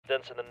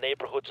residents in the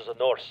neighborhood to the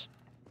north.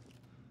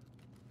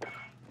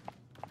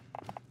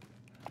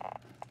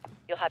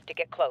 You'll have to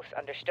get close,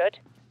 understood?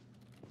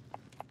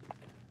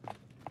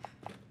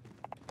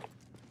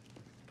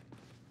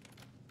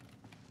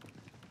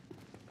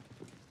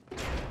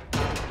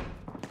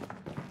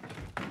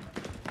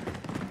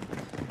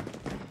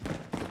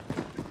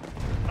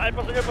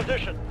 Snipers in your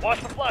position. Watch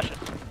for flashes.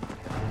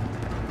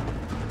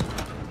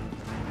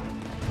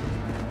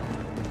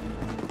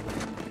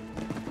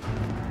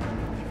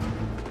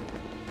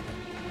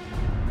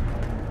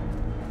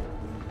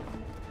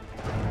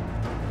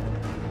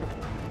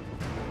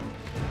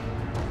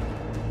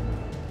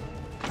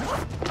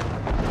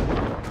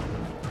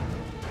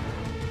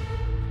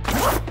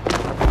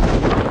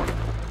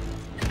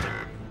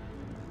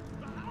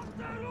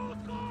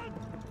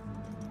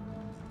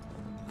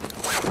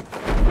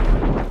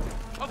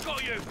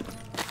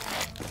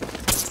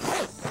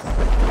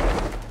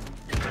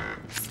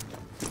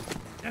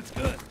 That's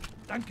good.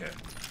 Danke.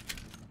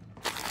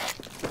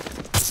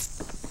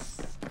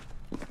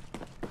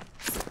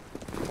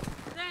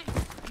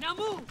 Thanks. Now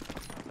move.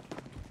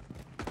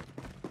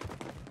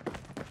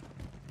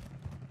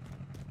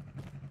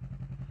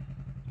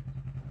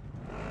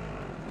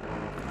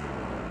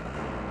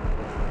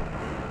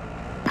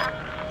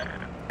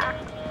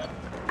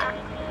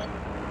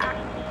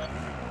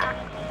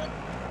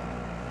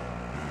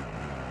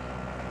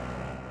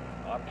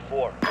 Armed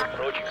 4,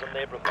 approaching the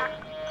neighborhood.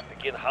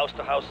 Begin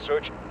house-to-house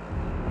search.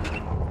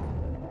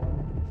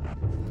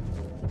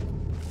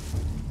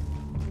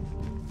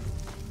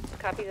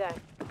 Copy that.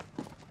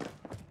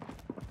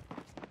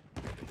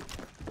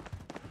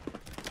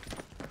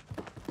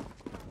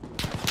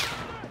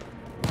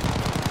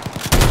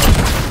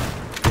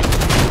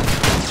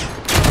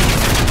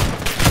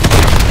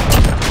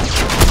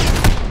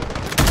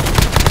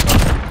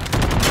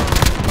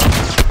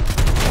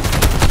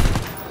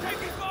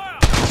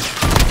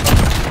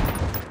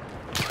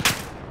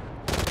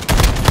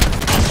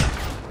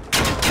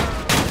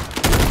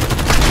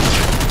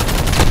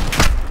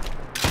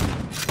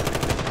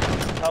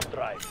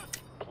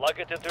 Plug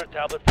it into your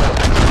tablet.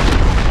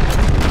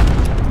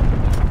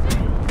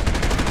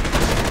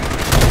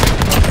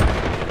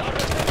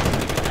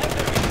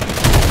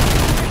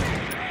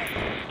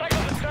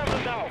 Cycle the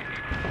terminal now.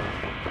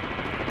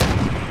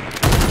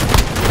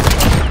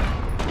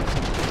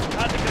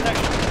 Had the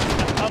connection.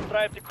 The thumb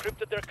drive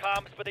decrypted their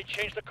comms, but they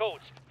changed the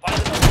codes. Find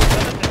another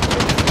alternative.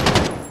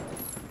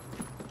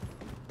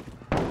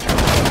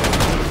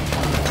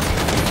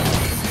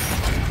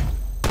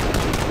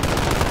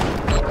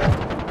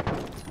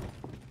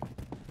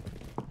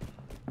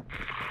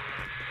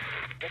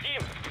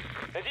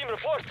 Nadim,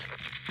 report!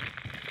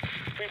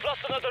 We've lost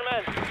another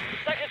man.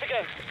 Second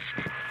again.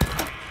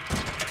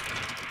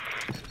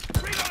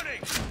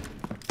 Reloading!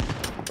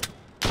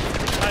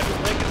 This time we'll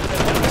break into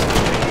their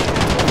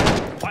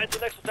network. Find the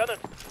next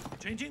lieutenant.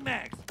 Changing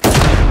mags.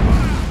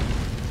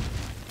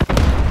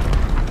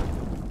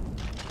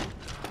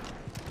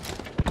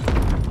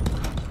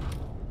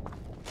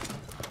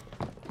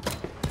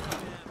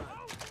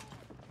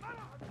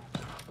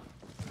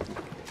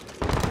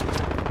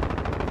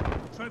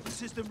 Trophy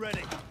system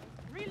ready.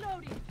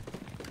 Reloading.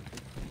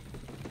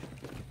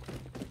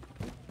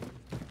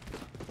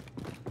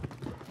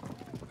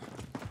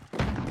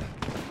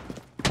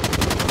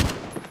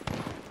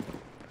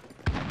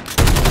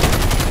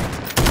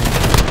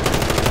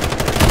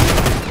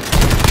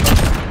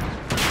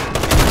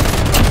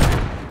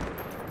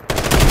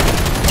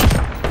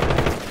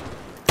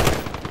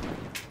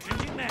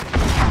 Changing mags.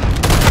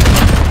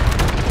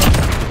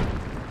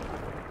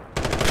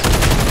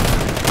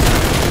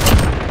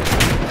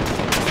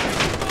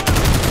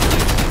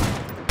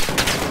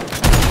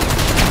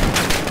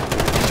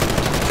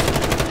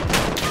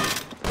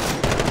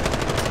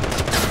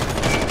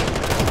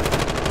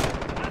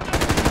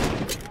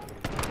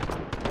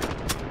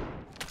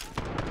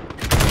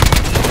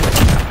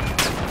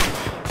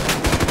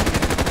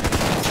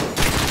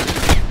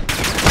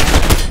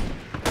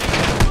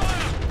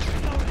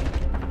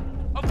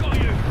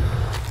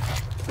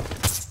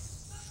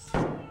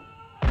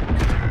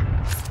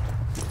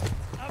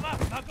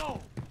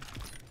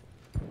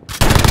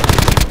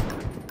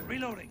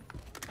 Reloading.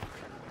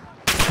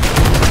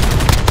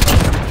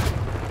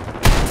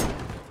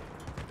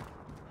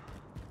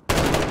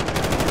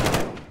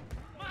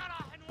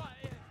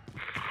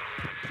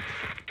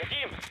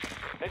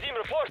 Nadim,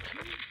 report!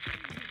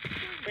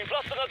 We've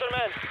lost another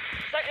man.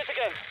 Second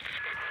again.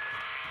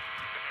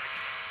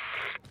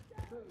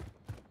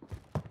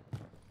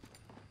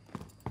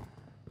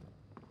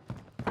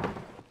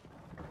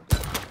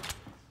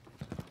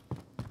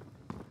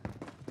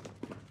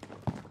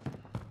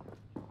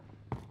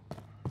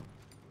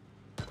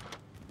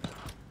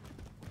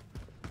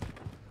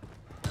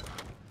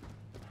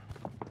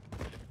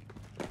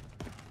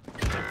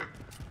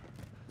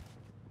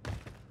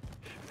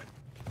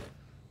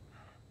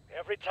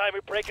 Every time we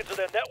break into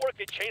their network,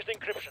 they change the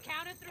encryption.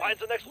 Count to 3. Find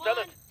the next 1,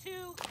 lieutenant.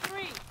 2,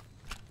 3.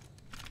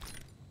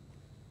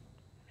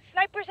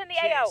 Snipers in the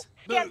Cheers. AO.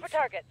 Scan Move. for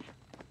targets.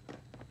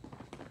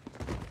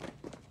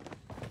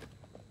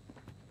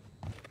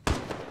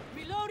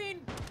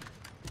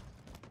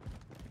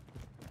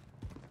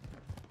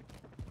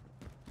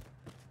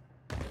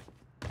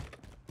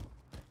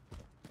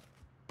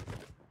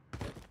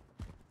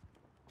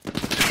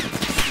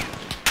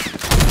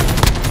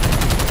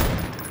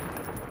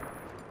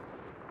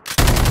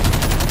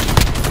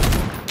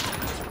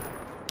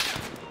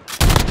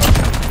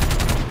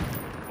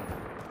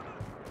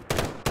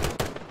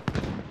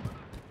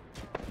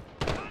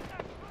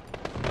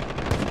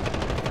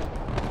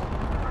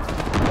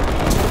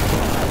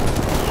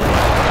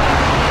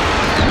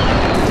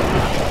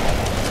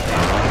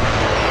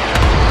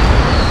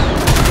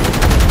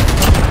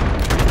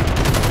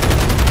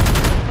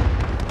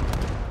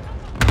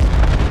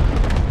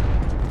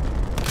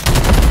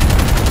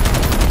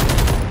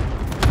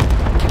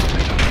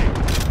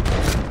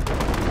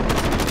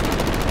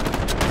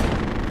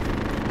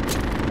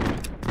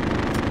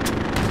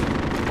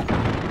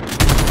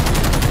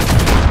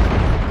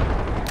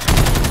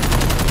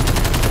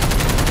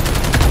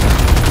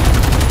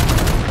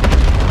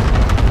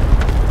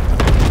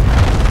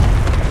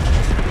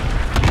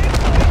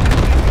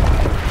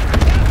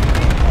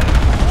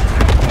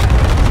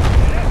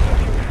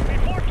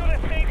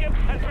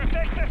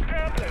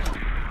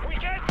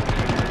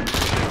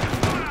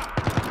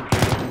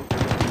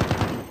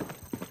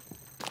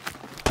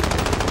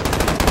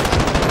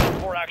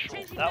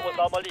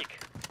 Al-Malik.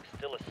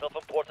 Still a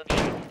self-important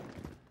ship.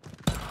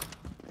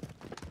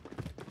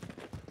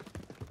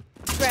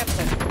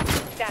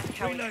 Scramblers. That's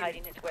how he's Reloading.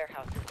 hiding his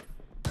warehouses.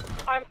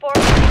 Armed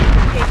forces to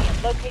the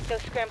stadium. Locate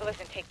those scramblers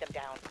and take them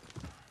down.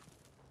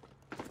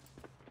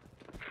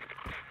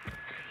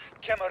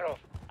 Kemarov,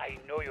 I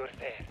know you're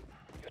there.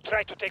 You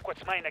try to take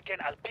what's mine again,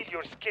 I'll peel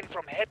your skin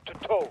from head to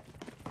toe.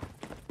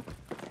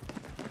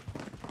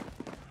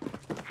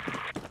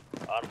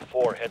 On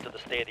 4, head to the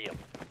stadium.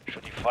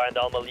 Should you find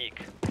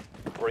Al-Malik,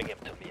 bring him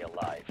to me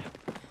alive.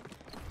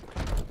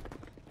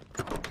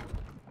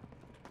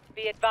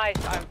 Be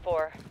advised, Armed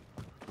 4.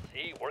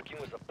 See, working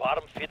with a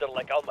bottom feeder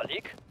like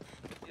Al-Malik?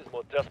 He's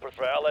more desperate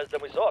for allies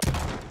than we thought.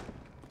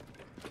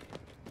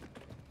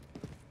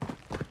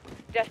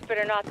 Desperate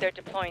or not, they're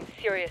deploying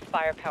serious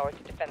firepower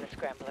to defend the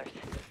scramblers.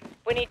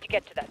 We need to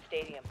get to that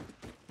stadium.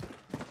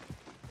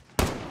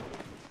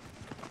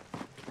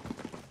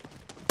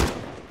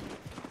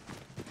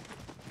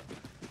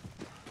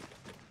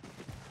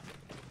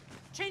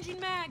 Changing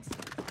mags.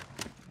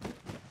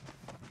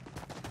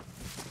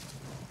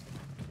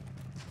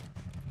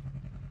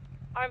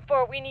 Armed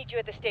 4, we need you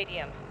at the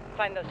stadium.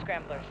 Find those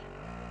scramblers.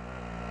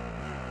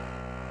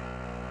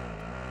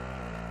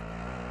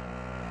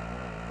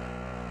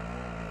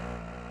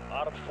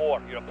 Bottom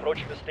 4, you're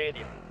approaching the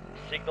stadium.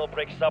 Signal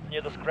breaks up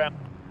near the scram.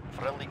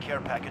 Friendly care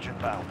package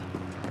inbound.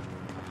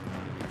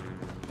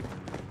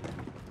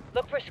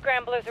 Look for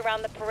scramblers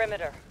around the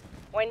perimeter.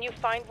 When you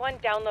find one,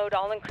 download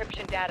all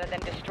encryption data, then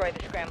destroy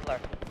the scrambler.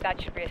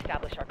 That should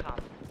reestablish our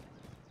comms.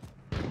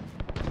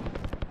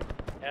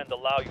 And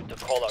allow you to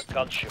call our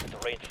gunship to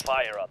rain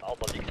fire on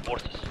Al-Malik's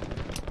forces.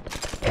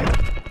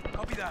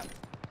 Copy that.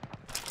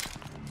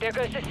 There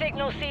goes the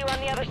signal. See you on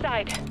the other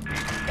side.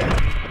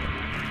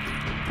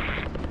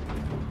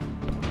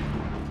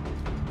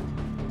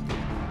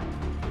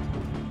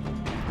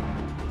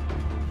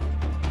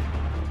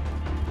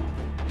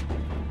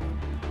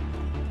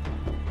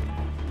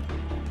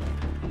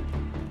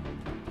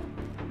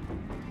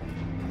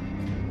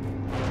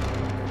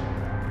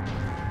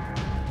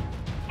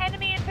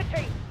 Enemy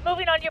infantry,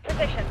 moving on your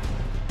positions.